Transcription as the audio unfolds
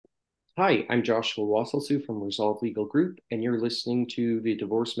Hi, I'm Joshua Wasylciw from Resolve Legal Group, and you're listening to the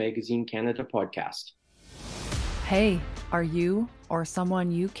Divorce Magazine Canada podcast. Hey, are you or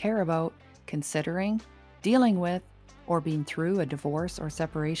someone you care about considering, dealing with, or being through a divorce or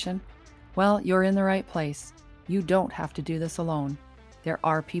separation? Well, you're in the right place. You don't have to do this alone. There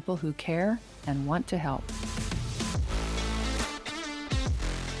are people who care and want to help.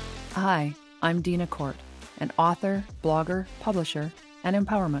 Hi, I'm Dina Court, an author, blogger, publisher, and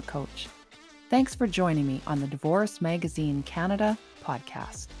empowerment coach. Thanks for joining me on the Divorce Magazine Canada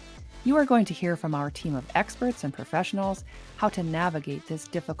podcast. You are going to hear from our team of experts and professionals how to navigate this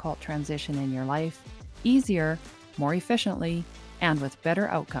difficult transition in your life easier, more efficiently, and with better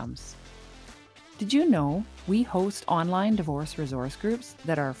outcomes. Did you know we host online divorce resource groups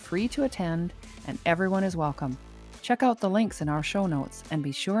that are free to attend and everyone is welcome? Check out the links in our show notes and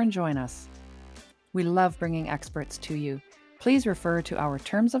be sure and join us. We love bringing experts to you. Please refer to our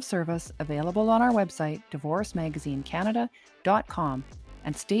terms of service available on our website, divorcemagazinecanada.com,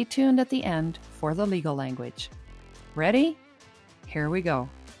 and stay tuned at the end for the legal language. Ready? Here we go.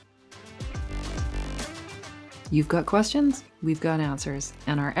 You've got questions, we've got answers,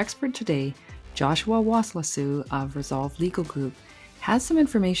 and our expert today, Joshua Wasylciw of Resolve Legal Group, has some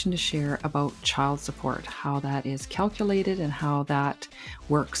information to share about child support, how that is calculated and how that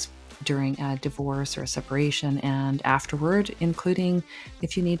works during a divorce or a separation and afterward, including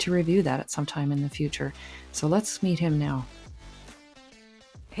if you need to review that at some time in the future. So let's meet him now.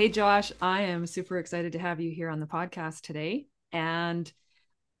 Hey, Josh, I am super excited to have you here on the podcast today. And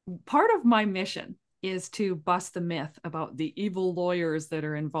part of my mission is to bust the myth about the evil lawyers that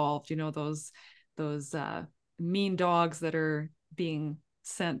are involved. You know, those mean dogs that are being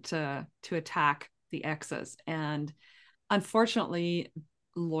sent to attack the exes. And unfortunately,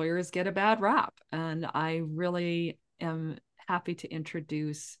 lawyers get a bad rap. And I really am happy to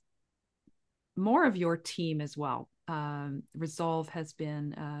introduce more of your team as well. Resolve has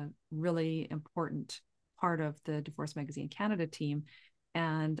been a really important part of the Divorce Magazine Canada team.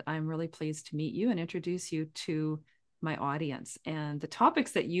 And I'm really pleased to meet you and introduce you to my audience. And the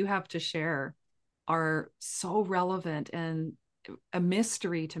topics that you have to share are so relevant and a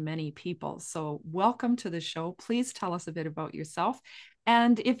mystery to many people. So welcome to the show. Please tell us a bit about yourself.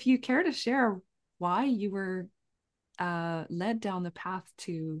 And if you care to share why you were led down the path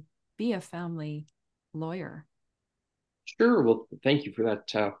to be a family lawyer. Sure. Well, thank you for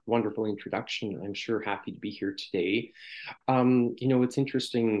that wonderful introduction. I'm sure happy to be here today. It's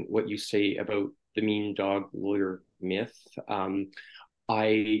interesting what you say about the mean dog lawyer myth. I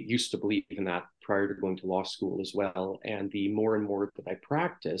used to believe in that prior to going to law school as well. And the more and more that I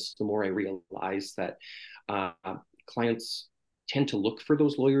practice, the more I realize that uh, clients tend to look for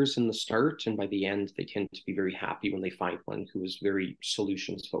those lawyers in the start. And by the end, they tend to be very happy when they find one who is very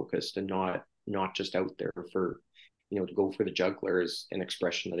solutions focused and not just out there for, to go for the juggler is an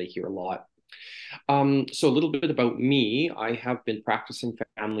expression that I hear a lot. So a little bit about me. I have been practicing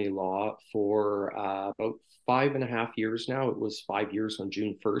family law for about 5.5 years now. It was 5 years on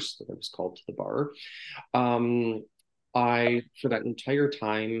June 1st that I was called to the bar. For that entire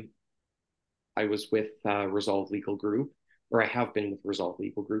time, I was with Resolve Legal Group, or I have been with Resolve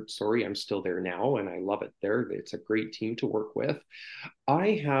Legal Group. Sorry, I'm still there now, and I love it there. It's a great team to work with.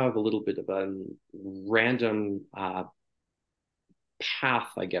 I have a little bit of a random path,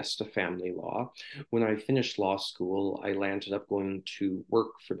 I guess, to family law. When I finished law school, I landed up going to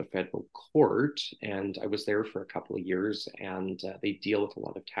work for the federal court, and I was there for a couple of years, and they deal with a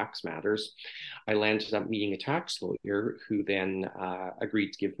lot of tax matters. I landed up meeting a tax lawyer who then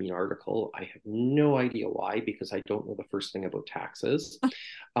agreed to give me an article. I have no idea why, because I don't know the first thing about taxes.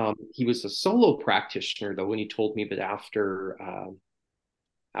 He was a solo practitioner, though, when he told me that after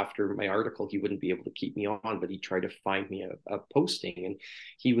my article, he wouldn't be able to keep me on, but he tried to find me a posting. And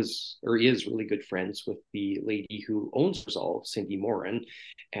he was, or he is, really good friends with the lady who owns Resolve, Cindy Morin.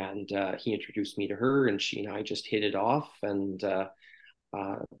 And he introduced me to her, and she and I just hit it off. And uh,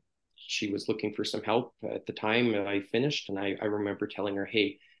 she was looking for some help at the time I finished. And I remember telling her,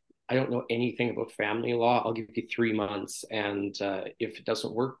 hey, I don't know anything about family law. I'll give you 3 months. And if it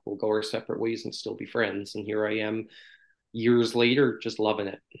doesn't work, we'll go our separate ways and still be friends. And here I am years later, just loving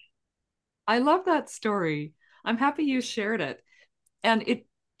it. I love that story. I'm happy you shared it. And it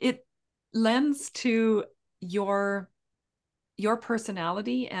lends to your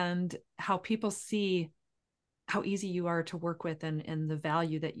personality and how people see how easy you are to work with and the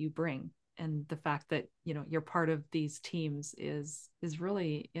value that you bring. And the fact that, you know, you're part of these teams is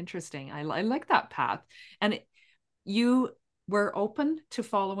really interesting. I like that path. And you were open to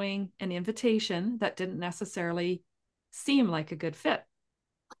following an invitation that didn't necessarily seem like a good fit.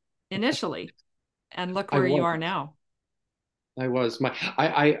 initially. And look I where you was. are now. I was my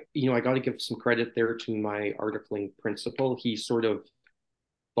I got to give some credit there to my articling principal. He sort of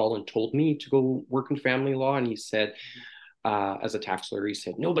told me to go work in family law, and he said, as a tax lawyer, he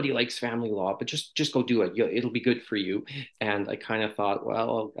said nobody likes family law, but just go do it. It'll be good for you. And I kind of thought,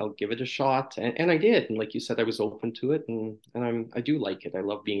 well, I'll give it a shot, and I did. And like you said, I was open to it, and I do like it. I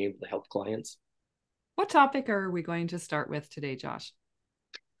love being able to help clients. What topic are we going to start with today, Josh?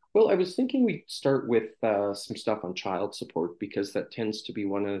 Well, I was thinking we'd start with some stuff on child support because that tends to be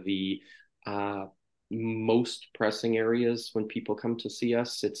one of the uh, most pressing areas when people come to see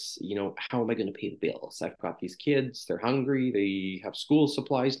us. It's, how am I going to pay the bills? I've got these kids, they're hungry, they have school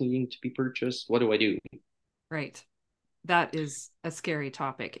supplies needing to be purchased. What do I do? Right. That is a scary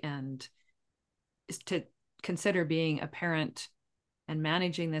topic. And is to consider being a parent and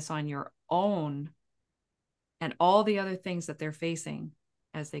managing this on your own and all the other things that they're facing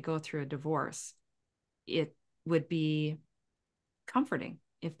as they go through a divorce, it would be comforting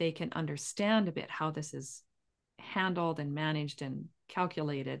if they can understand a bit how this is handled and managed and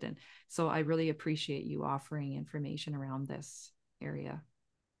calculated. And so I really appreciate you offering information around this area.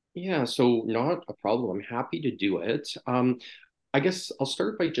 Yeah, so not a problem. I'm happy to do it. I guess I'll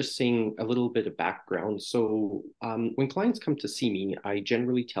start by just saying a little bit of background. So, when clients come to see me, I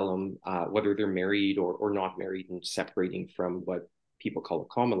generally tell them whether they're married or not married and separating from what people call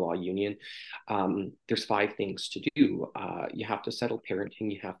a common law union. There's five things to do. You have to settle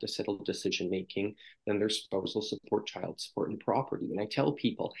parenting, you have to settle decision making, then there's spousal support, child support, and property. And I tell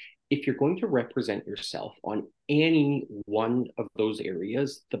people, if you're going to represent yourself on any one of those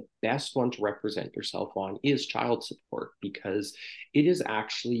areas, the best one to represent yourself on is child support because it is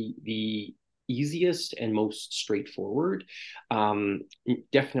actually the easiest and most straightforward. Um,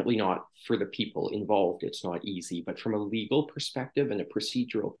 Definitely not for the people involved. It's not easy, but from a legal perspective and a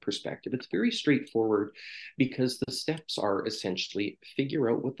procedural perspective, it's very straightforward because the steps are essentially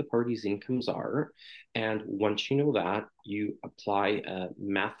figure out what the parties' incomes are. And once you know that, you apply a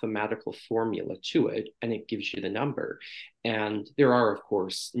mathematical formula to it and it gives you the number. And there are, of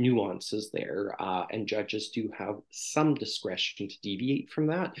course, nuances there, and judges do have some discretion to deviate from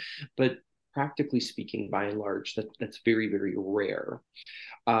that. But practically speaking, by and large, that's very, very rare.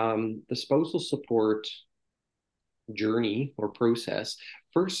 The spousal support journey or process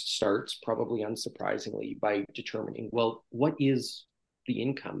first starts, probably unsurprisingly, by determining, well, what is the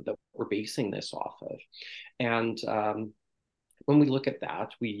income that we're basing this off of? And when we look at that,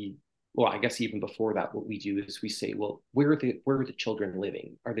 well, I guess even before that, what we do is we say, well, where are the children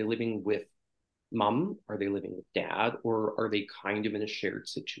living? Are they living with mom? Are they living with dad? Or are they kind of in a shared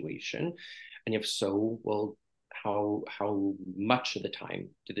situation? And if so, well, how much of the time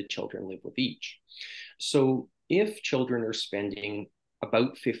do the children live with each? So if children are spending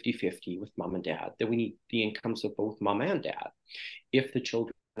about 50-50 with mom and dad, then we need the incomes of both mom and dad. If the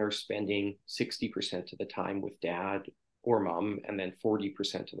children are spending 60% of the time with dad or mom and then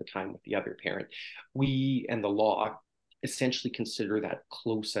 40% of the time with the other parent, we and the law essentially consider that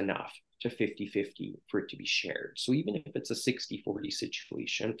close enough to 50-50 for it to be shared. So even if it's a 60-40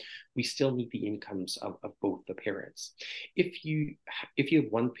 situation, we still need the incomes of both the parents. If you have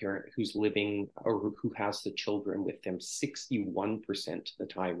one parent who's living or who has the children with them 61% of the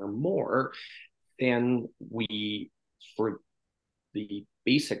time or more, then for the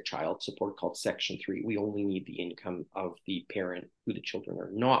basic child support called Section 3, we only need the income of the parent who the children are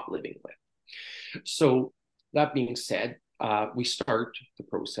not living with. So that being said, we start the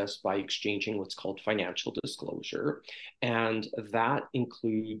process by exchanging what's called financial disclosure. And that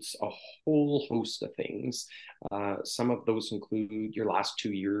includes a whole host of things. Some of those include your last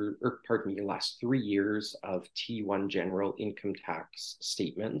 2 years, or pardon me, your last 3 years of T1 general income tax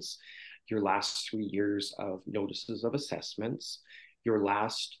statements, your last 3 years of notices of assessments, your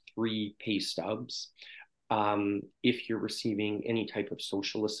last three pay stubs, if you're receiving any type of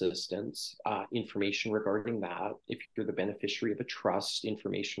social assistance, information regarding that. If you're the beneficiary of a trust,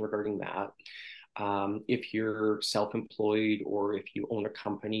 information regarding that. If you're self-employed or if you own a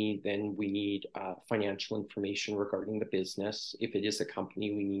company, then we need financial information regarding the business. If it is a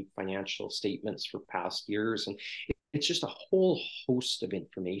company, we need financial statements for past years. And it's just a whole host of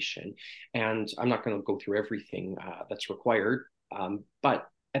information. And I'm not going to go through everything that's required, but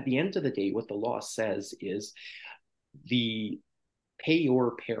at the end of the day, what the law says is the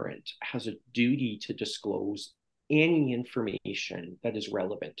payor parent has a duty to disclose any information that is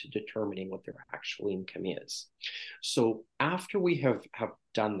relevant to determining what their actual income is. So after we have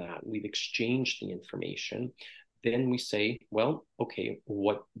done that, we've exchanged the information, then we say, well, okay,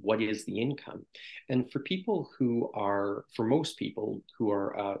 what is the income? And for most people who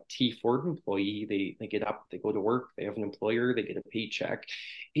are a T4 employee, they get up, they go to work, they have an employer, they get a paycheck.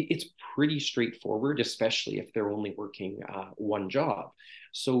 It's pretty straightforward, especially if they're only working one job.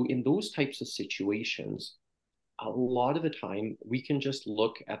 So in those types of situations, a lot of the time we can just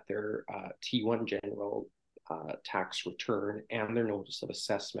look at their T1 general tax return and their notice of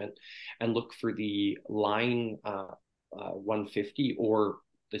assessment and look for the line 150, or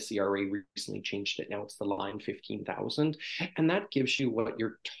the CRA recently changed it. Now it's the line 15,000. And that gives you what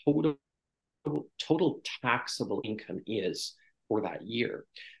your total taxable income is for that year.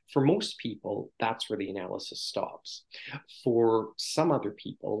 For most people, that's where the analysis stops. For some other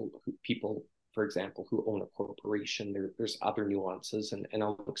people, for example, who own a corporation, there's other nuances, and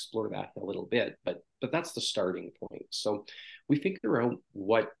I'll explore that in a little bit, but that's the starting point. So we figure out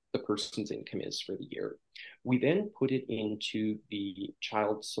what the person's income is for the year. We then put it into the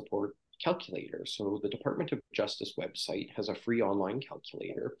child support calculator. So the Department of Justice website has a free online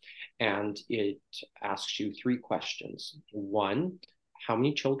calculator, and it asks you three questions. One, how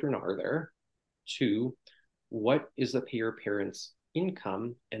many children are there? Two, what is the payer parent's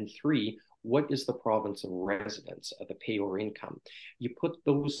income? And three, what is the province of residence of the payor income? You put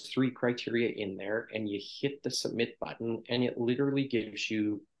those three criteria in there and you hit the submit button, and it literally gives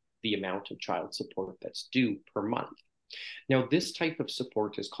you the amount of child support that's due per month. Now, this type of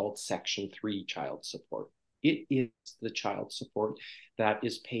support is called Section 3 child support. It is the child support that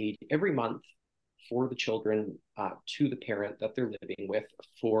is paid every month for the children to the parent that they're living with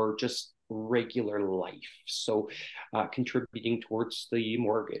for just regular life. So contributing towards the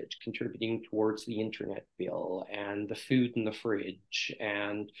mortgage, contributing towards the internet bill and the food in the fridge,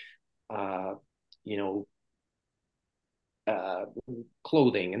 and you know,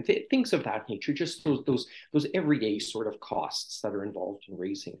 clothing and things of that nature, just those everyday sort of costs that are involved in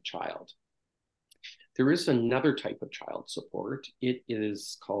raising a child. There is another type of child support. It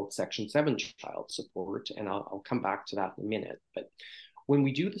is called Section 7 child support, and I'll come back to that in a minute. But when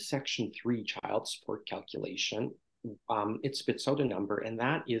we do the Section 3 child support calculation, it spits out a number, and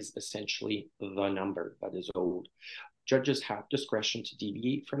that is essentially the number that is owed. Judges have discretion to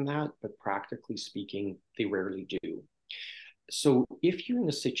deviate from that, but practically speaking, they rarely do. So if you're in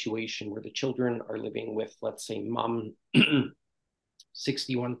a situation where the children are living with, let's say, mom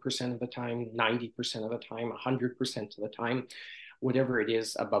 61% of the time, 90% of the time, 100% of the time, whatever it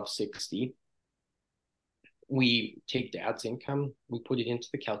is above 60, we take dad's income, we put it into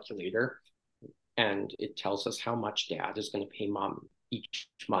the calculator, and it tells us how much dad is going to pay mom each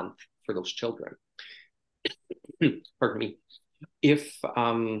month for those children. Pardon me. If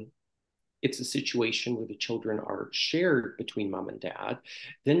it's a situation where the children are shared between mom and dad,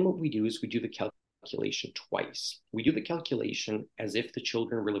 then what we do is we do the calculation twice. We do the calculation as if the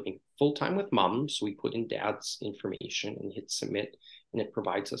children were living full-time with mom. So we put in dad's information and hit submit, and it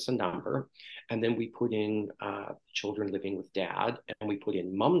provides us a number. And then we put in children living with dad, and we put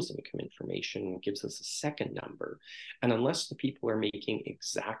in mom's income information, and it gives us a second number. And unless the people are making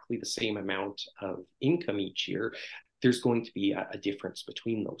exactly the same amount of income each year, there's going to be a difference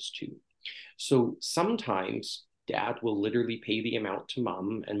between those two. So sometimes dad will literally pay the amount to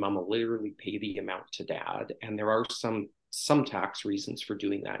mom, and mom will literally pay the amount to dad. And there are some tax reasons for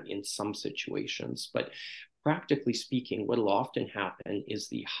doing that in some situations. But practically speaking, what will often happen is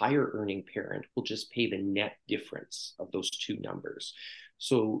the higher earning parent will just pay the net difference of those two numbers.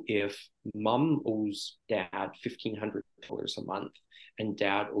 So if mom owes dad $1,500 a month and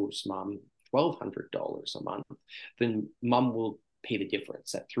dad owes mom $1,200 a month, then mom will pay the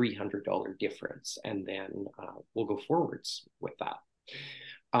difference, that $300 difference, and then we'll go forwards with that.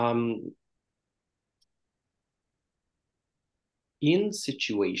 In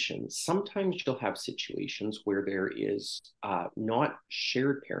situations, sometimes you'll have situations where there is not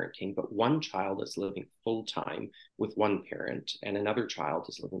shared parenting, but one child is living full-time with one parent and another child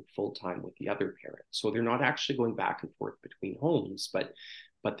is living full-time with the other parent. So they're not actually going back and forth between homes, but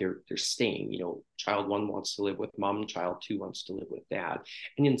they're staying. Child one wants to live with mom, child two wants to live with dad.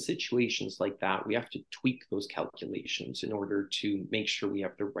 And in situations like that, we have to tweak those calculations in order to make sure we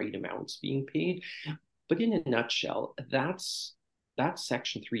have the right amounts being paid. But in a nutshell, that's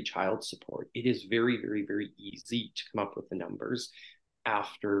Section 3 child support. It is very, very, very easy to come up with the numbers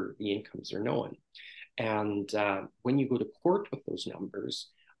after the incomes are known. And when you go to court with those numbers,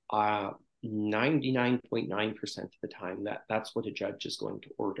 99.9% of the time, that's what a judge is going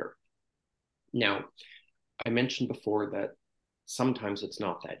to order. Now, I mentioned before that sometimes it's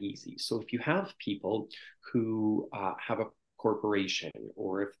not that easy. So if you have people who have a corporation,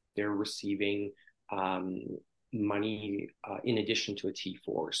 or if they're receiving money in addition to a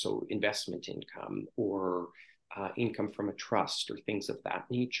T4, so investment income or income from a trust or things of that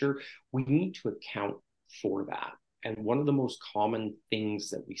nature, we need to account for that. And one of the most common things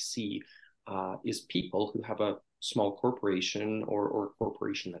that we see is people who have a small corporation or a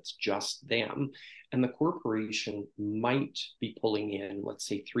corporation that's just them. And the corporation might be pulling in, let's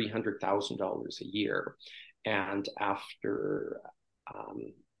say, $300,000 a year. And after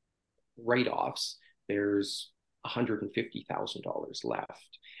write-offs, there's $150,000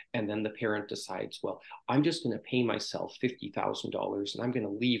 left. And then the parent decides, well, I'm just going to pay myself $50,000 and I'm going to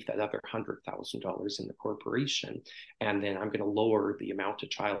leave that other $100,000 in the corporation. And then I'm going to lower the amount of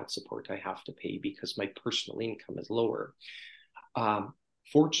child support I have to pay because my personal income is lower.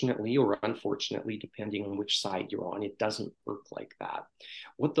 Fortunately or unfortunately, depending on which side you're on, it doesn't work like that.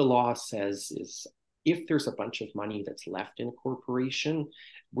 What the law says is if there's a bunch of money that's left in a corporation,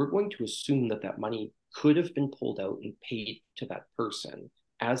 we're going to assume that that money could have been pulled out and paid to that person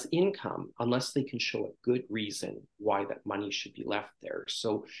as income, unless they can show a good reason why that money should be left there.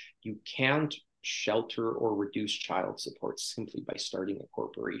 So you can't shelter or reduce child support simply by starting a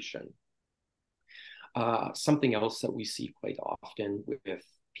corporation. Something else that we see quite often with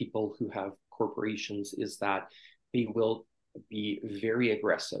people who have corporations is that they will be very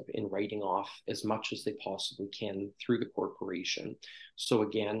aggressive in writing off as much as they possibly can through the corporation. So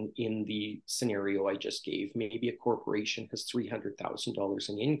again, in the scenario I just gave, maybe a corporation has $300,000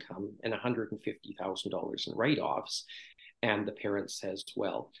 in income and $150,000 in write-offs, and the parent says,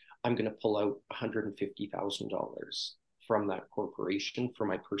 well, I'm going to pull out $150,000 from that corporation for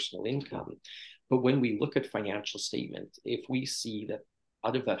my personal income. But when we look at financial statement, if we see that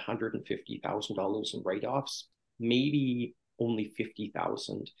out of that $150,000 in write-offs, maybe only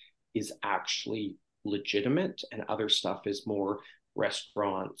 50,000 is actually legitimate, and other stuff is more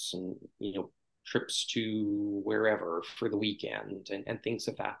restaurants and trips to wherever for the weekend and things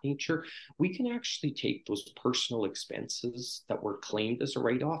of that nature. We can actually take those personal expenses that were claimed as a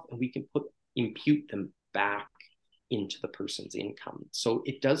write-off and we can impute them back into the person's income. So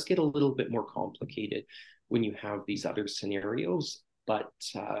it does get a little bit more complicated when you have these other scenarios, but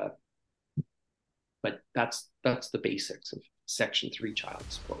that's the basics of Section 3 child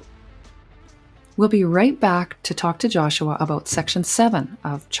support. We'll be right back to talk to Joshua about Section 7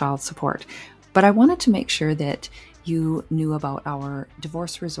 of child support, but I wanted to make sure that you knew about our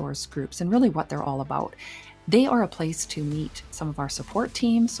divorce resource groups and really what they're all about. They are a place to meet some of our support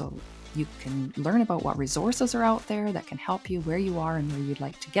teams, so you can learn about what resources are out there that can help you where you are and where you'd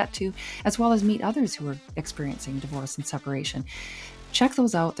like to get to, as well as meet others who are experiencing divorce and separation. Check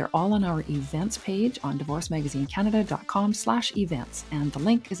those out. They're all on our events page on divorcemagazinecanada.com/events, and the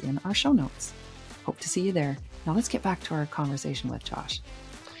link is in our show notes. Hope to see you there. Now let's get back to our conversation with Josh.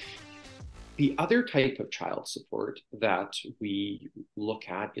 The other type of child support that we look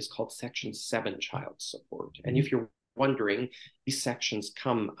at is called Section 7 child support. And if you're wondering, these sections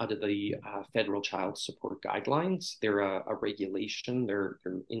come out of the federal child support guidelines. They're a regulation. They're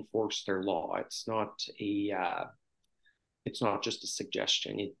enforced. They're law. It's not just a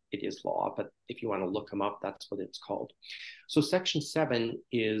suggestion, it is law, but if you want to look them up, that's what it's called. So Section 7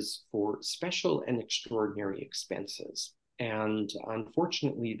 is for special and extraordinary expenses. And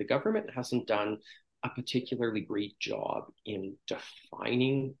unfortunately, the government hasn't done a particularly great job in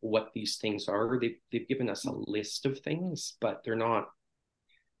defining what these things are. They've given us a list of things, but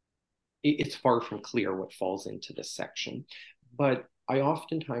it's far from clear what falls into this section. But I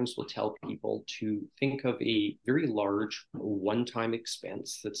oftentimes will tell people to think of a very large one-time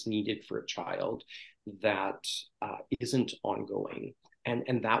expense that's needed for a child that isn't ongoing.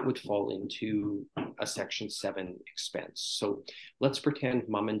 And that would fall into a Section 7 expense. So let's pretend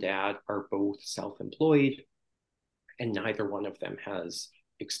mom and dad are both self-employed and neither one of them has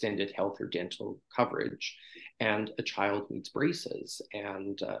extended health or dental coverage, and a child needs braces,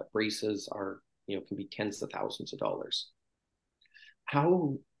 and braces are, can be tens of thousands of dollars.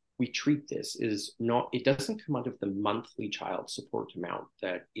 How we treat this is it doesn't come out of the monthly child support amount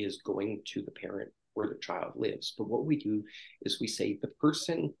that is going to the parent where the child lives. But what we do is we say the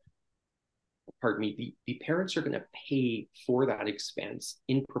parents are going to pay for that expense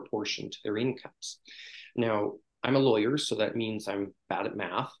in proportion to their incomes. Now, I'm a lawyer, so that means I'm bad at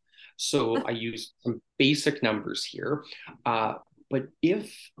math. So I use some basic numbers here. But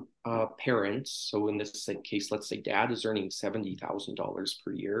if parents, so in this case, let's say dad is earning $70,000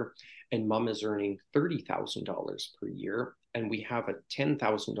 per year and mom is earning $30,000 per year, and we have a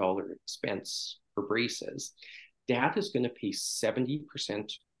 $10,000 expense for braces, dad is going to pay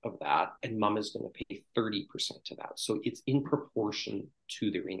 70% of that and mom is going to pay 30% of that. So it's in proportion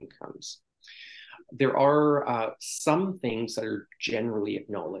to their incomes. There are some things that are generally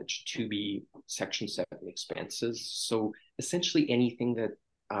acknowledged to be Section 7 expenses. So essentially anything that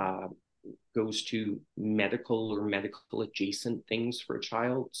goes to medical or medical adjacent things for a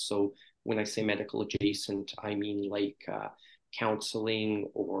child. So when I say medical adjacent, I mean like counseling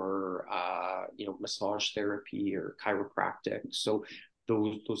or massage therapy or chiropractic. So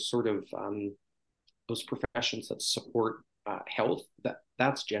those sort of those professions that support health,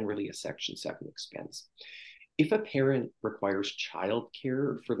 that's generally a Section 7 expense. If a parent requires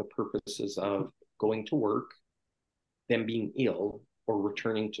childcare for the purposes of going to work, them being ill, or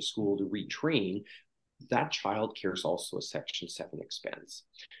returning to school to retrain, that childcare is also a Section 7 expense.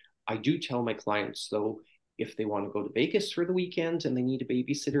 I do tell my clients, though, if they want to go to Vegas for the weekend and they need a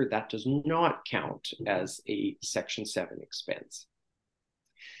babysitter, that does not count as a Section 7 expense.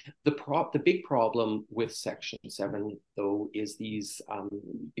 The big problem with Section 7, though, is these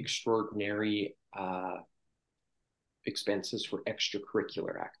extraordinary expenses for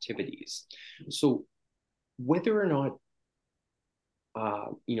extracurricular activities. So whether or not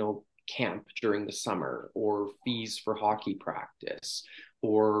camp during the summer, or fees for hockey practice,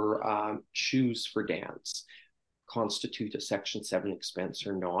 or shoes for dance constitute a Section 7 expense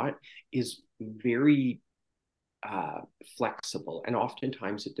or not is very flexible, and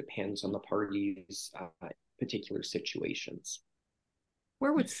oftentimes it depends on the party's particular situations.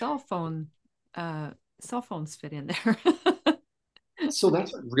 Where would cell phones fit in there? So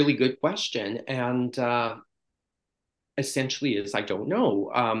that's a really good question, and essentially is I don't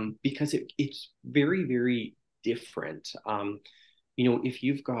know, because it's very, very different. If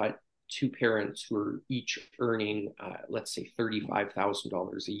you've got two parents who are each earning, let's say,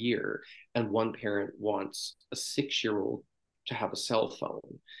 $35,000 a year, and one parent wants a 6-year-old to have a cell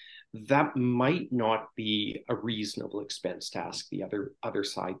phone, that might not be a reasonable expense to ask the other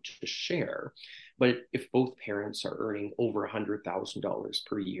side to share. But if both parents are earning over $100,000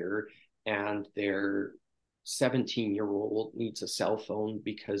 per year, and their 17-year-old needs a cell phone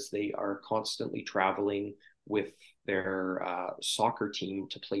because they are constantly traveling with their soccer team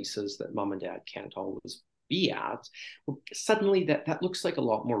to places that mom and dad can't always be at, well, suddenly that looks like a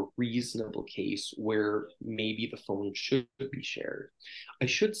lot more reasonable case where maybe the phone should be shared. I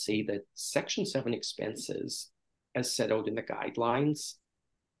should say that Section 7 expenses, as set out in the guidelines,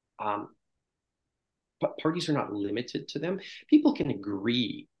 but parties are not limited to them. People can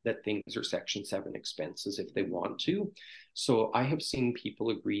agree that things are Section 7 expenses if they want to. So I have seen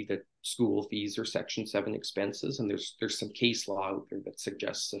people agree that school fees are Section 7 expenses, and there's some case law out there that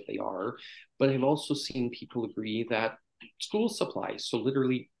suggests that they are. But I've also seen people agree that school supplies, so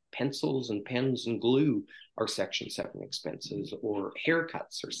literally pencils and pens and glue, are Section 7 expenses, or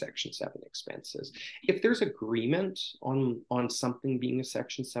haircuts are Section 7 expenses. If there's agreement on something being a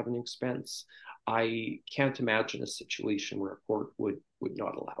Section 7 expense, I can't imagine a situation where a court would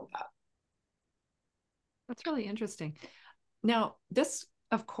not allow that. That's really interesting. Now, this,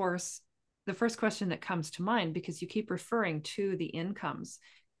 of course, the first question that comes to mind, because you keep referring to the incomes,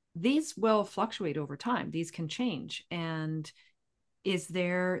 these will fluctuate over time. These can change. And is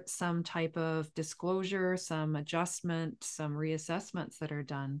there some type of disclosure, some adjustment, some reassessments that are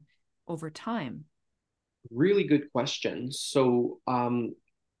done over time? Really good question. So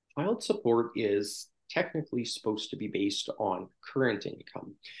child support is technically supposed to be based on current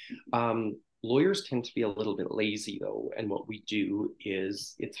income. Lawyers tend to be a little bit lazy, though, and what we do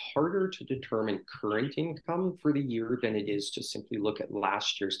is it's harder to determine current income for the year than it is to simply look at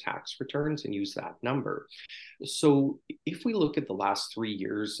last year's tax returns and use that number. So if we look at the last 3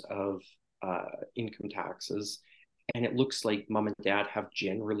 years of income taxes, and it looks like mom and dad have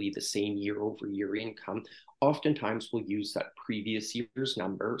generally the same year over year income, oftentimes we'll use that previous year's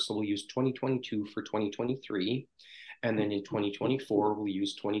number. So we'll use 2022 for 2023. And then in 2024, we'll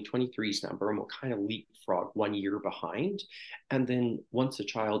use 2023's number, and we'll kind of leapfrog 1 year behind. And then once a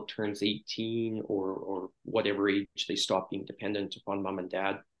child turns 18, or whatever age they stop being dependent upon mom and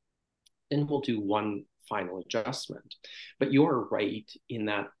dad, then we'll do one final adjustment. But you're right in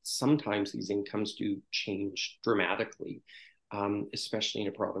that sometimes these incomes do change dramatically, especially in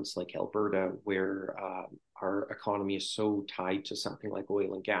a province like Alberta, where our economy is so tied to something like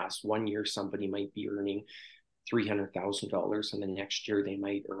oil and gas. 1 year, somebody might be earning $300,000, and the next year they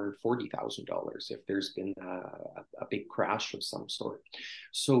might earn $40,000 if there's been a big crash of some sort.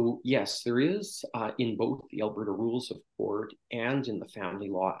 So yes, there is in both the Alberta Rules of Court and in the Family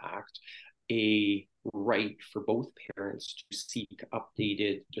Law Act a right for both parents to seek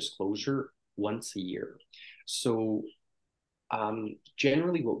updated disclosure once a year. So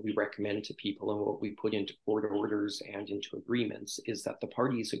Generally, what we recommend to people and what we put into court orders and into agreements is that the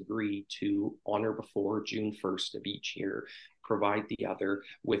parties agree to honor before June 1st of each year, provide the other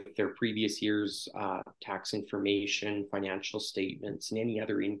with their previous year's tax information, financial statements, and any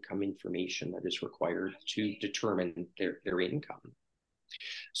other income information that is required to determine their income.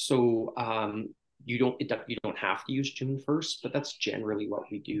 So you don't have to use June 1st, but that's generally what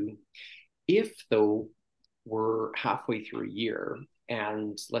we do. If though we're halfway through a year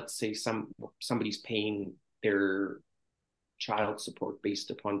and let's say somebody's paying their child support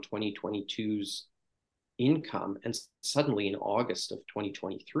based upon 2022's income, and suddenly in August of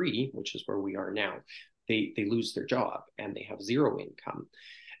 2023, which is where we are now, they lose their job and they have zero income,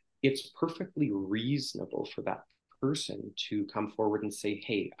 it's perfectly reasonable for that person to come forward and say,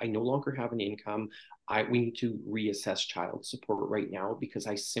 hey, I no longer have an income. We need to reassess child support right now because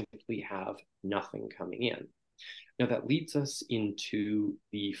I simply have nothing coming in. Now, that leads us into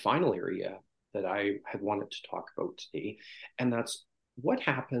the final area that I had wanted to talk about today, and that's what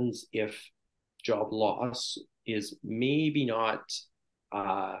happens if job loss is maybe not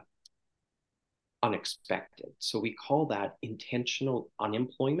unexpected. So we call that intentional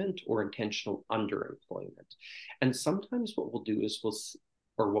unemployment or intentional underemployment. And sometimes what we'll do is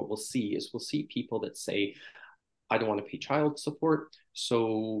what we'll see people that say, I don't want to pay child support.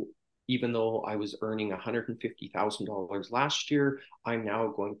 So even though I was earning $150,000 last year, I'm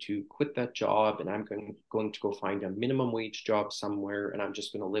now going to quit that job and I'm going to go find a minimum wage job somewhere, and I'm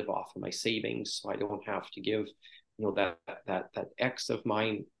just going to live off of my savings so I don't have to give, that X of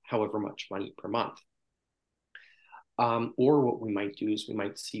mine, however much money per month. Or what we might do is we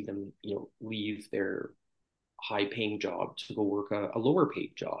might see them, leave their high paying job to go work a lower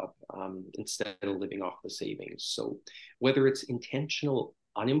paid job instead of living off the savings. So whether it's intentional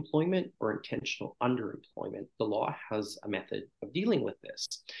unemployment or intentional underemployment, the law has a method of dealing with this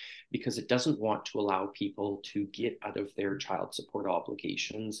because it doesn't want to allow people to get out of their child support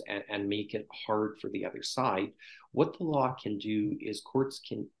obligations and make it hard for the other side. What the law can do is courts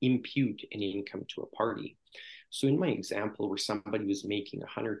can impute an income to a party. So in my example, where somebody was making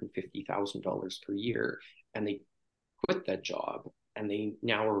 $150,000 per year and they quit that job and they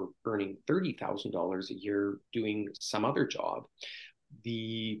now are earning $30,000 a year doing some other job,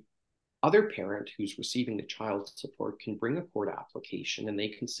 the other parent who's receiving the child support can bring a court application and they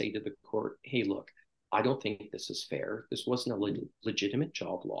can say to the court, hey, look, I don't think this is fair. This wasn't a legitimate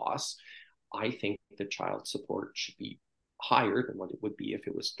job loss. I think the child support should be higher than what it would be if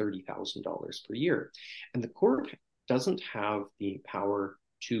it was $30,000 per year. And the court doesn't have the power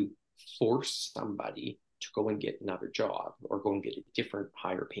to force somebody to go and get another job or go and get a different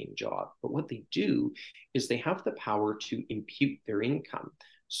higher paying job. But what they do is they have the power to impute their income.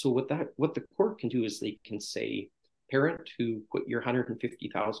 So what the court can do is they can say, parent who quit your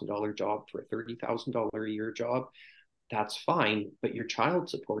 $150,000 job for a $30,000 a year job, that's fine, but your child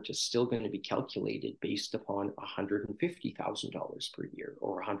support is still going to be calculated based upon $150,000 per year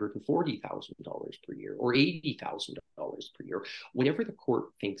or $140,000 per year or $80,000 per year, whatever the court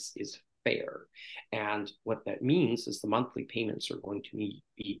thinks is fair. And what that means is the monthly payments are going to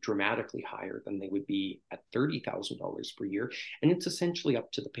be dramatically higher than they would be at $30,000 per year. And it's essentially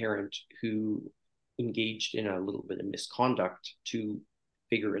up to the parent who engaged in a little bit of misconduct to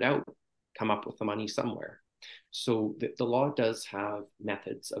figure it out, come up with the money somewhere. So the law does have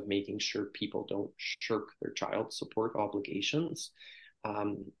methods of making sure people don't shirk their child support obligations.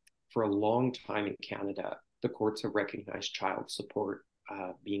 For a long time in Canada, the courts have recognized child support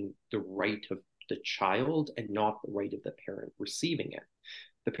being the right of the child and not the right of the parent receiving it.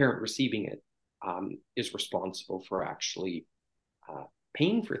 The parent receiving it is responsible for actually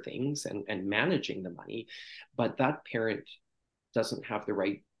paying for things and managing the money, but that parent doesn't have the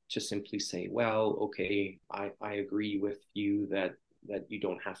right to simply say, well, okay, I agree with you that you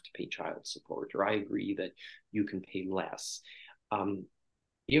don't have to pay child support, or I agree that you can pay less.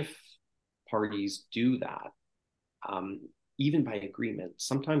 If parties do that, even by agreement,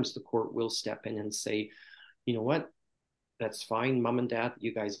 sometimes the court will step in and say, you know what, that's fine, mom and dad,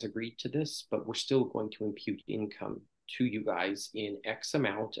 you guys agreed to this, but we're still going to impute income to you guys in X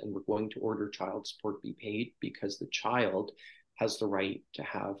amount, and we're going to order child support be paid because the child has the right to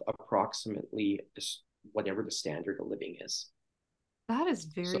have approximately whatever the standard of living is. That is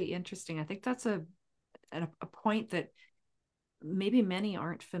very interesting. I think that's a point that maybe many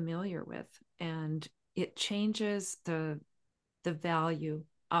aren't familiar with, and it changes the value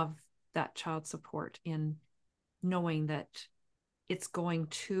of that child support in knowing that it's going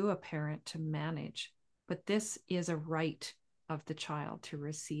to a parent to manage, but this is a right of the child to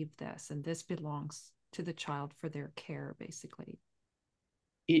receive this, and this belongs to the child for their care, basically.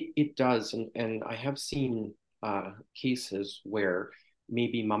 It does, and I have seen cases where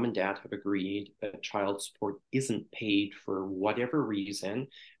maybe mom and dad have agreed that child support isn't paid for whatever reason,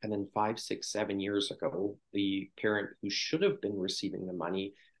 and then 5, 6, 7 years ago, the parent who should have been receiving the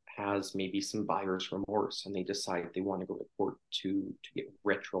money has maybe some buyer's remorse, and they decide they want to go to court to get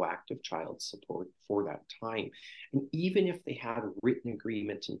retroactive child support for that time. And even if they had a written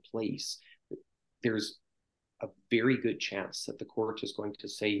agreement in place, there's a very good chance that the court is going to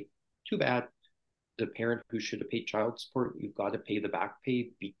say, too bad, the parent who should have paid child support, you've got to pay the back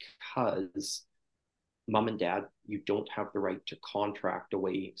pay because mom and dad, you don't have the right to contract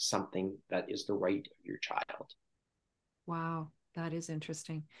away something that is the right of your child. Wow, that is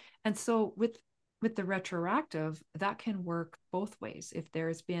interesting. And so with the retroactive, that can work both ways. If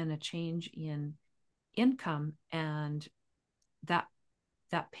there's been a change in income and that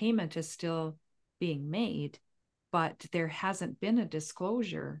that payment is still being made, but there hasn't been a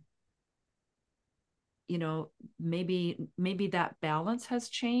disclosure, maybe that balance has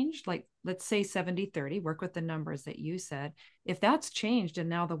changed. Like, let's say 70/30, work with the numbers that you said. If that's changed and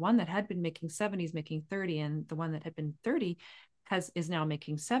now the one that had been making 70 is making 30, and the one that had been 30 is now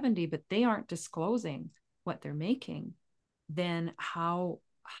making 70, but they aren't disclosing what they're making, then how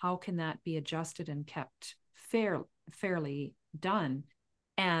can that be adjusted and kept fairly done?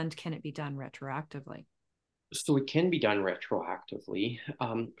 And can it be done retroactively? So it can be done retroactively.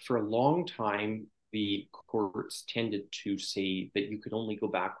 For a long time, the courts tended to say that you could only go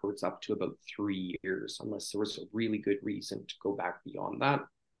backwards up to about 3 years, unless there was a really good reason to go back beyond that.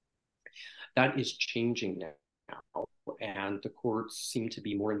 That is changing now, and the courts seem to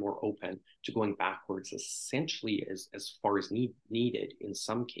be more and more open to going backwards, essentially as far as needed in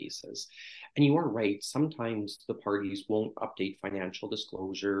some cases. And you are right, sometimes the parties won't update financial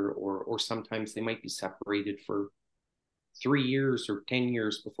disclosure, or sometimes they might be separated for 3 years or 10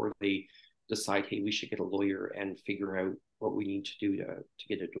 years before they decide, hey, we should get a lawyer and figure out what we need to do to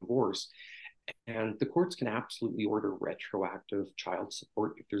get a divorce. And the courts can absolutely order retroactive child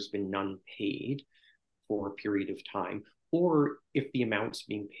support if there's been none paid for a period of time. Or if the amounts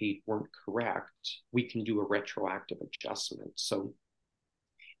being paid weren't correct, we can do a retroactive adjustment. So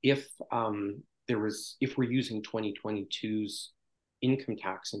if we're using 2022's income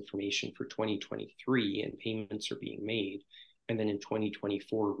tax information for 2023 and payments are being made, and then in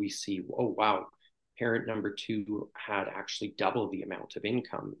 2024 we see, oh wow, parent number two had actually double the amount of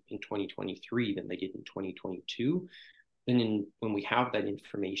income in 2023 than they did in 2022, then when we have that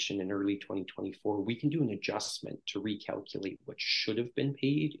information in early 2024, we can do an adjustment to recalculate what should have been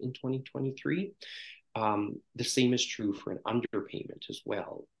paid in 2023. The same is true for an underpayment as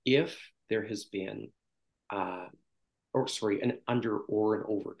well. If there has been, an under or an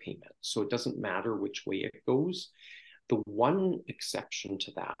overpayment. So it doesn't matter which way it goes. The one exception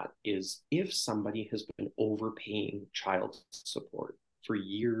to that is if somebody has been overpaying child support for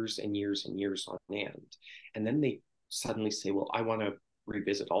years and years and years on end, and then they suddenly say, well, I want to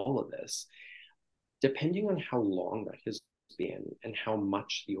revisit all of this. Depending on how long that has been and how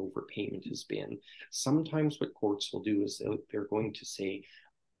much the overpayment has been, sometimes what courts will do is they're going to say,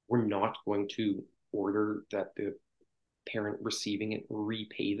 we're not going to order that the parent receiving it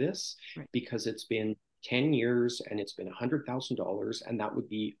repay this, right, because it's been 10 years and it's been $100,000, and that would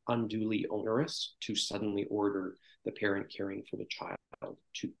be unduly onerous to suddenly order the parent caring for the child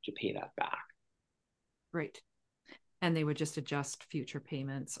to pay that back. Right. And they would just adjust future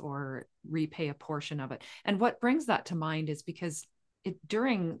payments or repay a portion of it. And what brings that to mind is because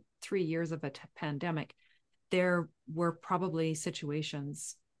during 3 years of a pandemic, there were probably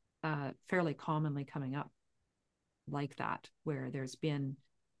situations fairly commonly coming up like that, where there's been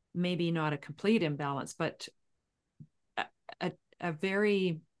maybe not a complete imbalance, but a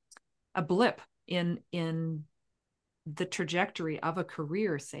blip in the trajectory of a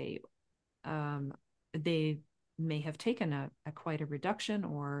career, say. They may have taken a quite a reduction,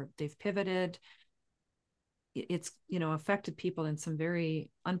 or they've pivoted. It's affected people in some very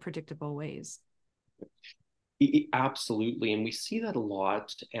unpredictable ways. Absolutely. And we see that a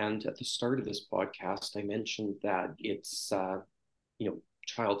lot. And at the start of this podcast, I mentioned that it's,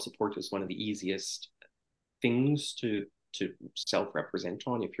 child support is one of the easiest things to self-represent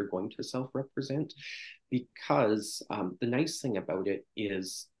on if you're going to self-represent, because the nice thing about it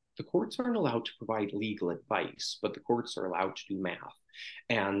is the courts aren't allowed to provide legal advice, but the courts are allowed to do math.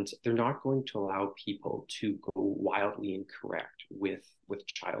 And they're not going to allow people to go wildly incorrect with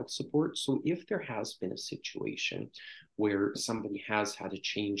child support. So if there has been a situation where somebody has had a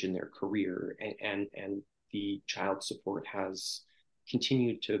change in their career, and the child support has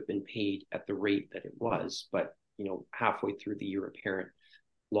continued to have been paid at the rate that it was. But, halfway through the year, a parent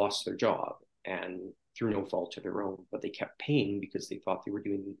lost their job and through no fault of their own, but they kept paying because they thought they were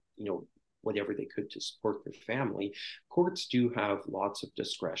doing, whatever they could to support their family. Courts do have lots of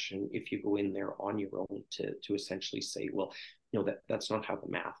discretion if you go in there on your own to essentially say, well, that's not how the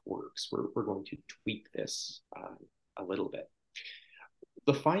math works. We're going to tweak this a little bit.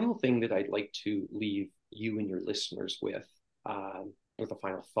 The final thing that I'd like to leave you and your listeners with the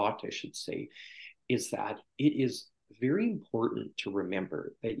final thought, I should say, is that it is very important to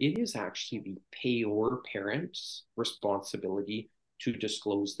remember that it is actually the payor parent's responsibility to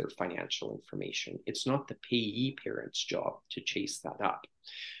disclose their financial information. It's not the payee parent's job to chase that up.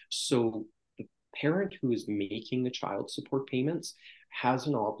 So the parent who is making the child support payments has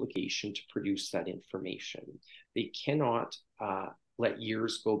an obligation to produce that information. They cannot let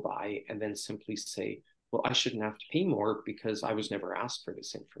years go by and then simply say, well, I shouldn't have to pay more because I was never asked for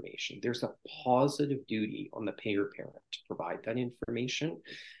this information. There's a positive duty on the payer parent to provide that information.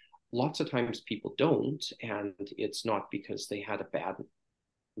 Lots of times people don't, and it's not because they had a bad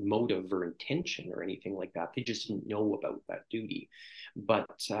motive or intention or anything like that. They just didn't know about that duty.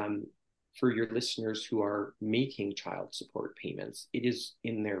 But for your listeners who are making child support payments, it is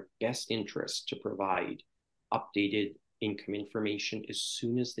in their best interest to provide updated income information as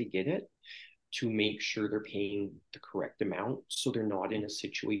soon as they get it, to make sure they're paying the correct amount, so they're not in a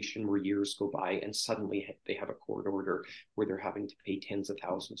situation where years go by and suddenly they have a court order where they're having to pay tens of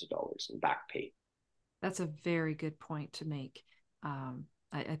thousands of dollars in back pay. That's a very good point to make.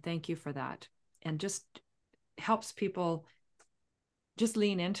 I thank you for that. And just helps people just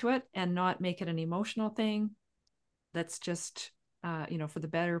lean into it and not make it an emotional thing. That's just, for the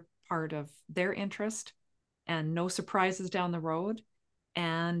better part of their interest, and no surprises down the road.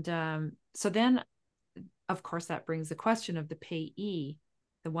 And so then, of course, that brings the question of the payee,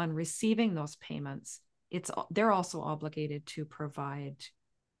 the one receiving those payments. They're also obligated to provide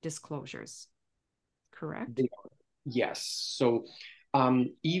disclosures, correct? Yes. So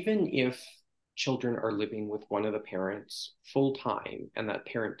even if children are living with one of the parents full time and that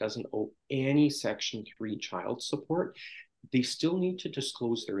parent doesn't owe any Section 3 child support, they still need to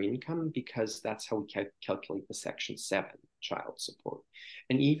disclose their income because that's how we calculate the Section 7 child support.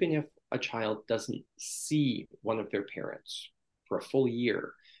 And even if a child doesn't see one of their parents for a full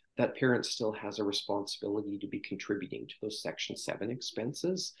year, that parent still has a responsibility to be contributing to those Section 7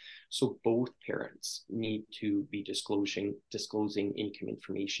 expenses. So both parents need to be disclosing income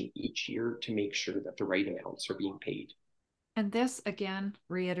information each year to make sure that the right amounts are being paid. And this, again,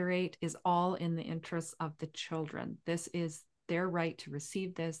 reiterate, is all in the interests of the children. This is their right to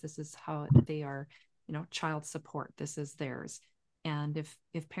receive this. This is how they are, child support. This is theirs. And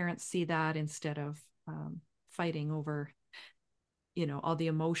if parents see that instead of fighting over, all the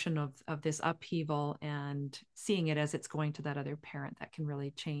emotion of this upheaval and seeing it as it's going to that other parent, that can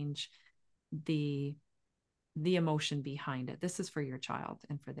really change the emotion behind it. This is for your child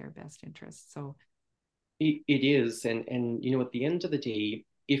and for their best interest. So it is, and at the end of the day,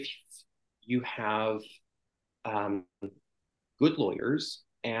 if you have good lawyers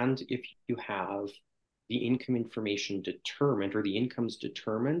and if you have the income information determined or the income's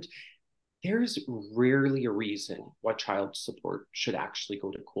determined, there's rarely a reason why child support should actually go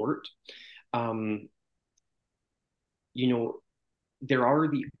to court. Um, there are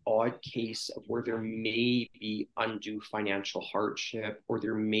the odd case of where there may be undue financial hardship or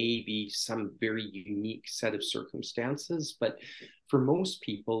there may be some very unique set of circumstances. But for most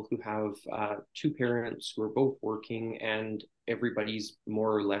people who have two parents who are both working and everybody's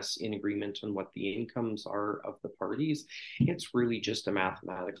more or less in agreement on what the incomes are of the parties, it's really just a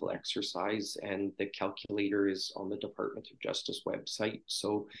mathematical exercise, and the calculator is on the Department of Justice website.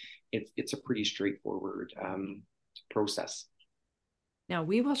 So it's a pretty straightforward process. now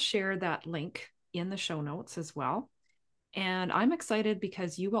we will share that link in the show notes as well. And I'm excited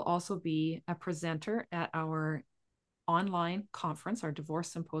because you will also be a presenter at our online conference, our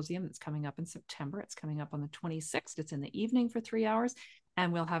divorce symposium that's coming up in September. It's coming up on the 26th. It's in the evening for 3 hours,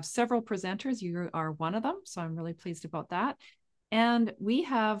 and we'll have several presenters. You are one of them, so I'm really pleased about that. And we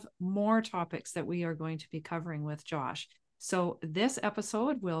have more topics that we are going to be covering with Josh. So this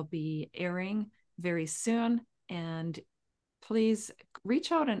episode will be airing very soon, and please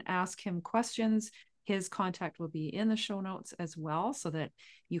reach out and ask him questions. His contact will be in the show notes as well, so that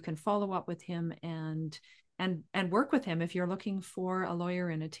you can follow up with him and work with him if you're looking for a lawyer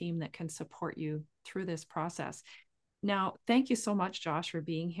and a team that can support you through this process. Now, thank you so much, Josh, for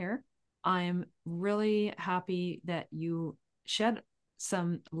being here. I'm really happy that you shed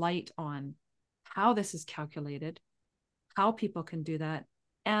some light on how this is calculated, how people can do that,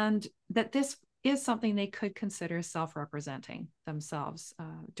 and that this is something they could consider self-representing themselves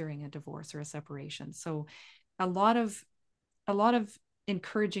during a divorce or a separation. So a lot of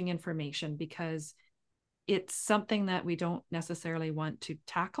encouraging information, because it's something that we don't necessarily want to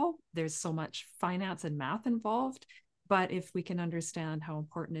tackle. There's so much finance and math involved, but if we can understand how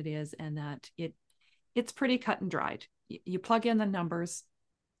important it is, and that it's pretty cut and dried. You plug in the numbers,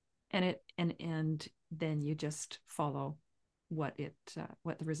 and then you just follow what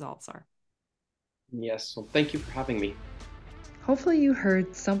the results are. Yes. Well, thank you for having me. Hopefully you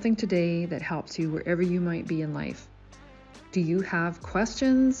heard something today that helps you wherever you might be in life. Do you have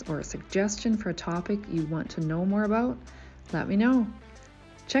questions or a suggestion for a topic you want to know more about? Let me know.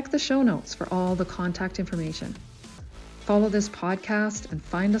 Check the show notes for all the contact information. Follow this podcast and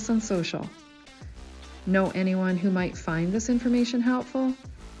find us on social. Know anyone who might find this information helpful?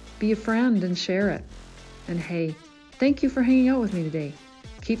 Be a friend and share it. And hey, thank you for hanging out with me today.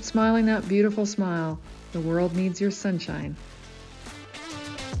 Keep smiling that beautiful smile. The world needs your sunshine.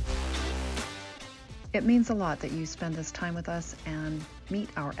 It means a lot that you spend this time with us and meet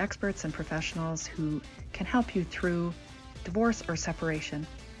our experts and professionals who can help you through divorce or separation.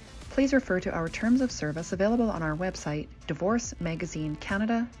 Please refer to our terms of service available on our website,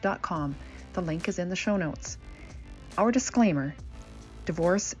 divorcemagazinecanada.com. The link is in the show notes. Our disclaimer: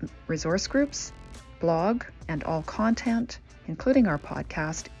 divorce resource groups, blog, and all content, including our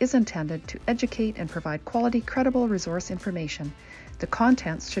podcast, is intended to educate and provide quality, credible resource information. The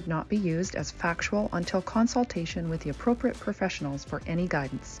contents should not be used as factual until consultation with the appropriate professionals for any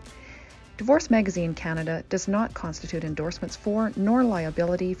guidance. Divorce Magazine Canada does not constitute endorsements for nor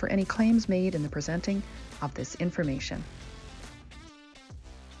liability for any claims made in the presenting of this information.